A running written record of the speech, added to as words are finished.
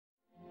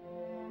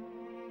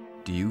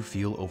Do you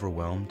feel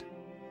overwhelmed?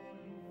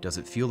 Does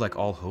it feel like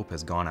all hope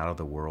has gone out of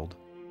the world?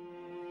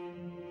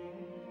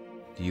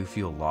 Do you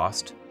feel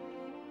lost?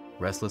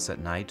 Restless at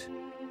night?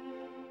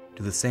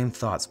 Do the same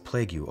thoughts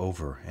plague you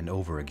over and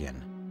over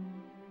again?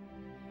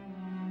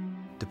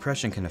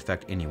 Depression can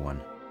affect anyone,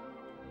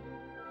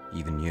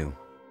 even you.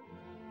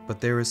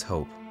 But there is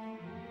hope.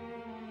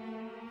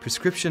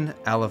 Prescription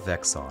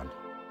Alavexon.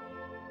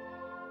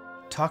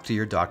 Talk to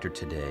your doctor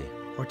today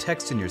or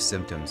text in your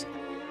symptoms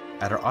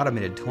at our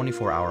automated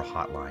 24-hour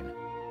hotline.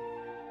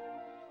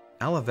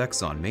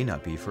 Alavexon may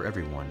not be for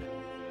everyone.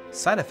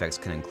 Side effects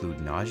can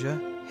include nausea,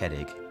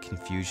 headache,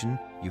 confusion,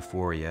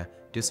 euphoria,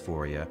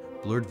 dysphoria,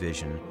 blurred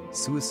vision,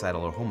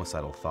 suicidal or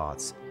homicidal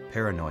thoughts,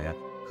 paranoia,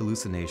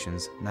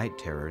 hallucinations, night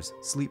terrors,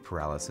 sleep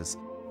paralysis,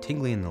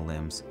 tingling in the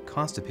limbs,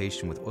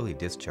 constipation with oily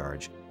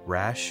discharge,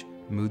 rash,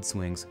 mood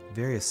swings,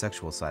 various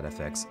sexual side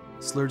effects,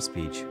 slurred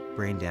speech,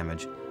 brain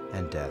damage,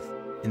 and death.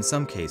 In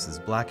some cases,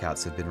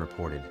 blackouts have been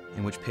reported,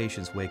 in which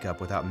patients wake up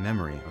without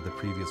memory of the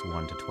previous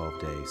 1 to 12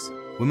 days.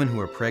 Women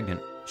who are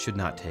pregnant should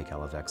not take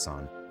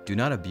Alavexon. Do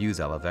not abuse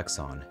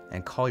Alavexon,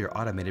 and call your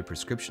automated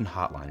prescription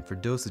hotline for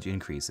dosage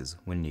increases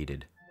when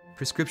needed.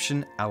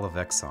 Prescription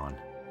Alavexon,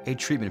 a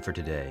treatment for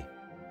today,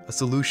 a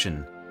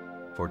solution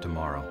for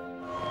tomorrow.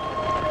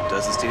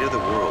 Does the state of the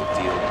world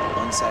feel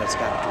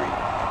unsatisfactory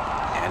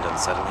and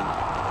unsettling?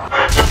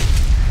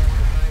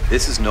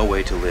 This is no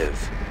way to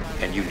live,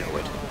 and you know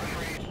it.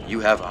 You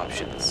have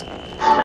options.